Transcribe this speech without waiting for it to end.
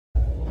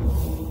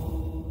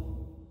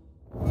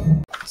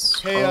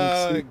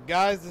Hey,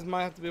 guys, this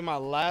might have to be my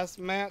last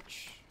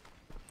match.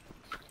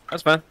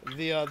 That's fine.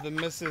 The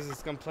missus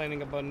is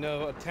complaining about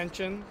no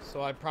attention,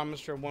 so I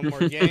promised her one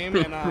more game,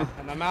 and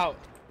I'm out.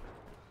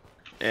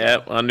 Yeah,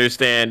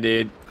 understand,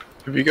 dude.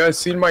 Have you guys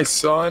seen my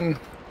son?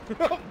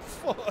 Oh,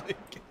 fuck.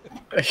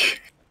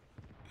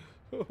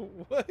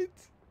 What?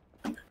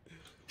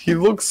 He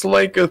looks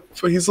like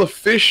he's a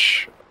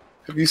fish.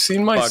 Have you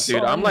seen my son?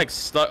 Dude, I'm like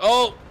stuck.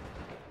 Oh,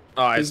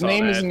 his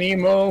name is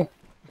Nemo.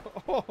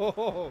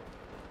 Oh.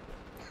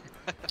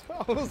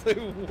 I was like,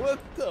 what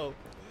the?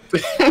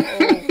 Oh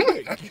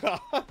my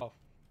god.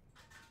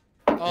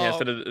 Yeah,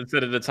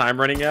 instead of the time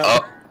running out.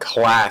 Oh,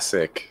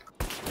 classic.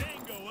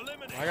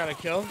 I got a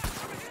kill.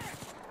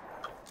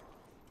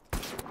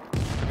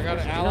 I got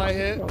an ally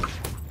hit.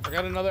 I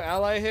got another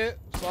ally hit.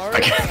 Sorry,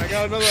 I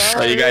got another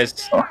ally. Oh, you guys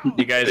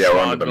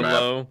spawned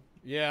below.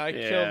 Yeah, I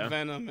killed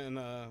Venom and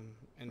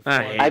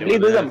I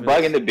believe there's a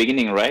bug in the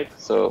beginning, right?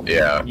 So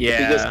yeah, you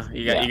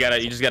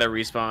just gotta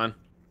respawn.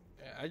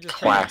 Yeah,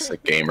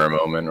 Classic gamer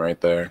moment right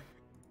there.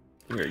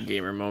 Your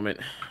gamer moment.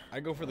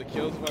 I go for the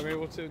kills if I'm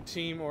able to,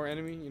 team or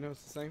enemy. You know,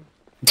 it's the same.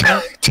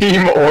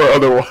 Team or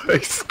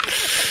otherwise.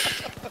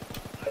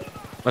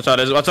 Watch out!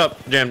 What's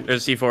up, Jam?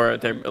 There's a C4 right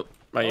there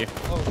by you.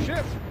 Oh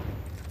shit!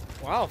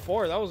 Wow,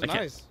 4. That was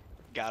nice.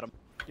 Got him.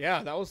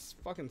 Yeah, that was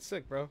fucking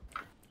sick, bro.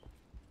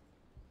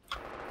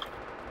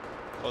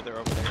 Oh, they're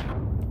over there.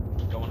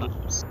 Going up.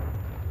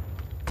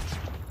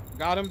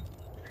 Got him.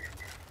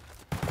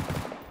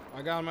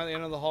 I got him at the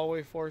end of the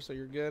hallway, 4, so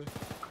you're good.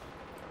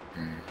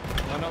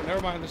 Oh, no,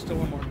 never mind. There's still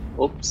one more.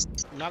 Oops.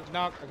 Knock,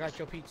 knock. I got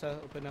your pizza.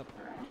 Open up.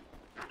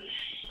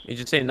 You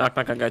just say knock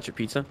knock. I got your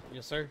pizza.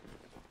 Yes, sir.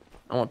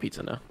 I want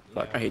pizza now.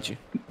 Fuck, I hate you.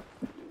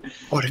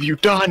 What have you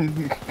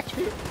done?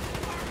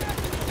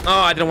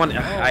 Oh, I didn't want.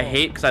 I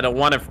hate because I don't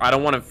want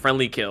a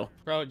friendly kill.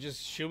 Bro,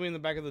 just shoot me in the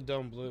back of the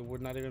dome, Blue. It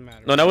would not even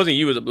matter. No, that wasn't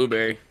you. It was a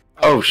blueberry.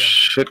 Oh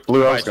shit,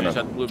 Blue! I was Alright,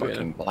 gonna so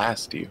fucking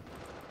blast you.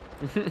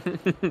 I was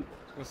gonna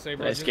say,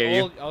 bro, Did I scare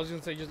you? I was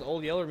gonna say just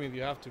old Yeller me if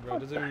you have to, bro.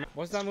 Does it?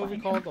 What's that movie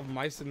called? Of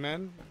Mice and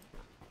Men?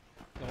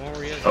 The one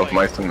where he has, Of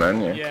Mice and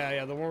Men, yeah.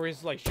 Yeah, the one where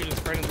he's like shoot his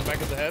friend in the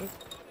back of the head.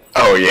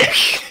 Oh yeah.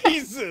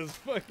 Jesus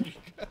fucking.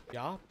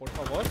 Yeah, por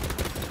favor.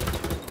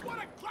 What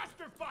a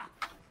clusterfuck!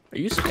 Are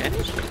you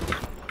Spanish?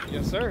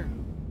 Yes, sir.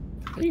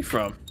 Where are you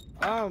from?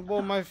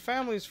 Well, my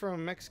family's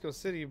from Mexico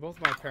City. Both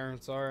my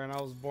parents are, and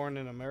I was born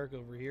in America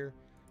over here.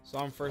 So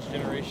I'm first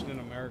generation in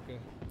America.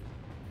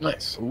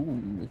 Nice.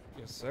 Ooh.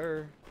 Yes,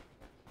 sir.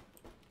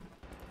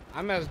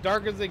 I'm as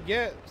dark as they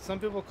get. Some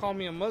people call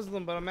me a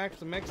Muslim, but I'm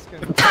actually Mexican.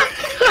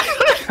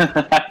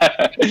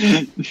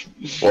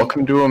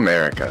 Welcome to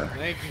America.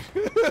 Thank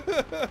you.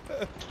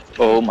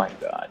 Oh my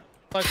god.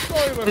 Like,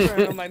 sorry, my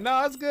friend. I'm like,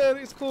 no, it's good.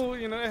 It's cool.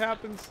 You know, it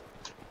happens.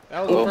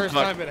 That was the first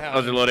time it happened.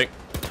 How's it loading?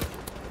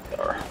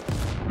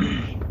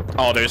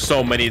 Oh, there's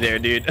so many there,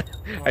 dude.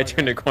 I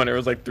turned the corner. It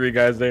was like 3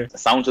 guys there.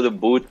 Sound to the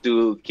boot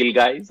to kill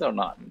guys or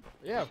not?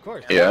 Yeah, of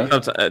course. Yeah.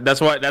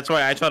 That's why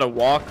I try to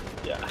walk.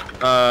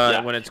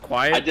 Yeah. When it's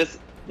quiet.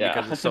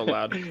 Because it's so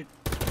loud.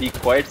 Be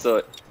quiet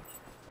so.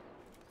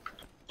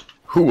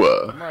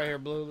 Hooah. I'm right here,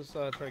 Blue. Let's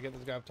try to get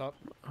this guy up top.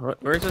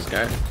 Where's this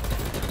guy?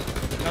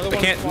 Another I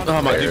one. can't.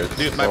 Oh my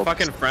dude, my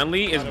fucking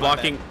friendly is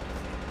blocking.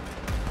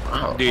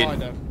 Wow.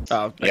 Dude.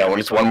 Oh, Yeah, when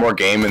it's one more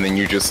game and then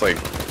you just like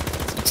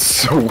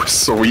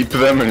sweep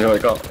them and you're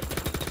like, oh.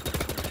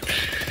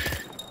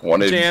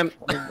 Jam.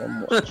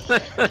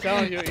 I'm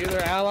telling you, either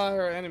ally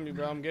or enemy,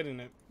 bro. I'm getting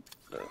it.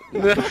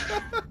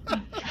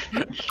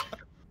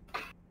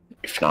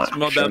 If not,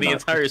 Smelled down the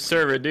entire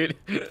server, dude.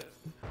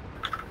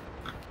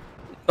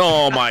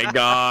 Oh my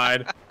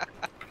god.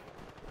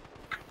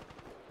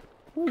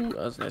 Ooh, that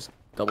was a nice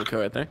double kill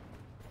right there.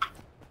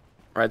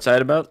 Right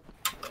side about?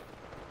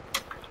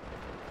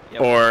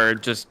 Yep. Or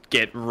just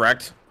get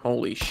wrecked.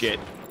 Holy shit.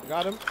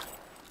 Got him.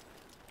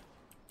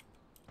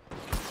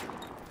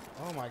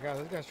 Oh my god,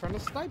 this guy's trying to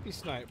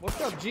snipe.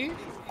 What's up, G?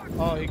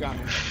 Oh, he got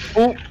me.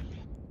 Oh.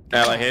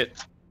 Ally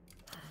hit.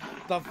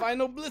 The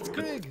final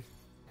blitzkrieg.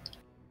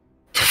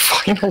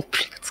 Final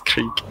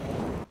blitzkrieg.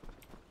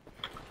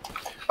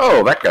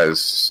 Oh, that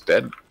guy's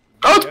dead.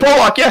 Oh, it's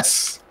Pollock,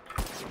 yes!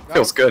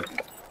 Feels good.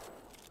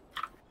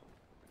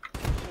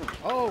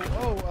 Oh,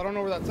 I don't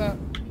know where that's at.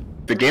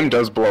 The game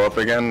does blow up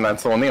again.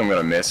 That's the one thing I'm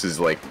gonna miss is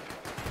like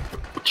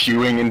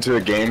queuing into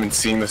a game and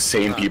seeing the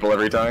same people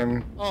every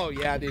time. Oh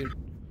yeah, dude.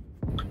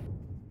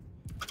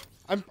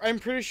 I'm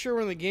pretty sure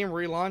when the game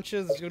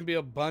relaunches, there's gonna be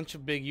a bunch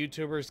of big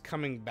YouTubers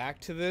coming back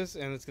to this,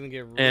 and it's gonna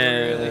get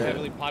really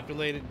heavily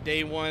populated.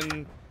 Day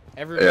one,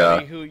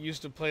 everybody who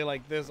used to play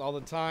like this all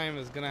the time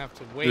is gonna have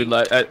to wait. Dude,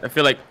 I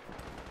feel like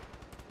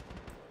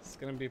it's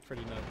gonna be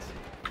pretty nuts.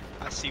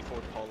 I see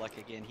Ford Pollock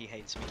again. He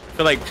hates me.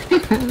 I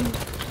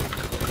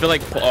feel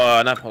like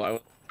not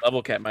Pollock.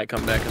 Level Cap might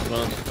come back as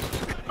well.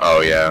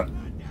 Oh yeah.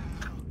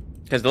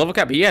 Because the Level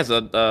Cap, he has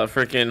a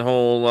freaking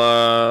whole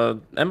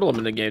emblem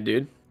in the game,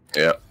 dude.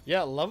 Yeah.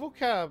 Yeah, Level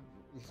Cap.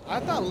 I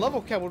thought Level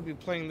Cap would be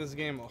playing this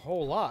game a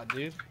whole lot,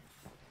 dude.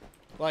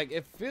 Like,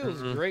 it feels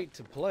great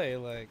to play.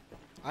 Like,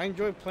 I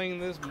enjoy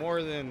playing this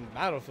more than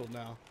Battlefield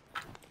now.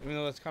 Even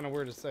though that's kind of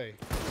weird to say.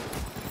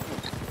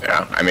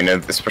 Yeah, I mean,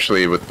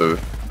 especially with the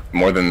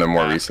more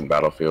recent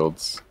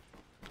Battlefields.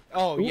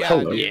 Oh Ooh, yeah,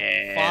 hello. dude.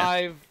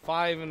 Yeah.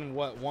 Five and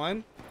what,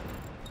 1?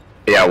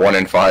 Yeah, 1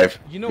 in 5.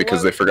 You know because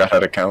what? they forgot how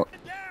to count.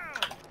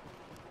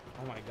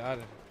 Oh my god.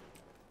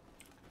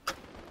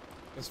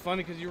 It's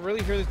funny because you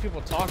really hear these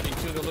people talking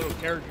to the little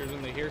characters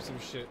when they hear some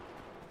shit.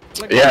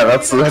 Like, Yeah, oh,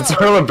 that's one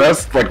of the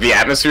best. Like the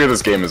atmosphere of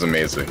this game is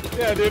amazing.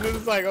 Yeah, dude,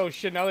 it's like, oh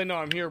shit, now they know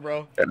I'm here,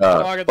 bro.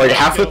 Like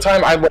half the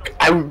time,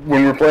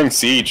 when we're playing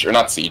Siege or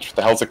not Siege, what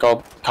the hell's it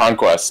called?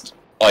 Conquest.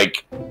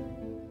 Like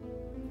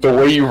the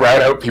way you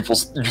rat out people,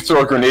 you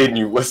throw a grenade and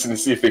you listen to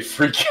see if they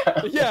freak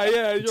out.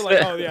 Yeah, you're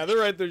like, oh yeah, they're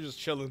right there just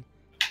chilling.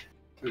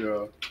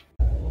 Yeah.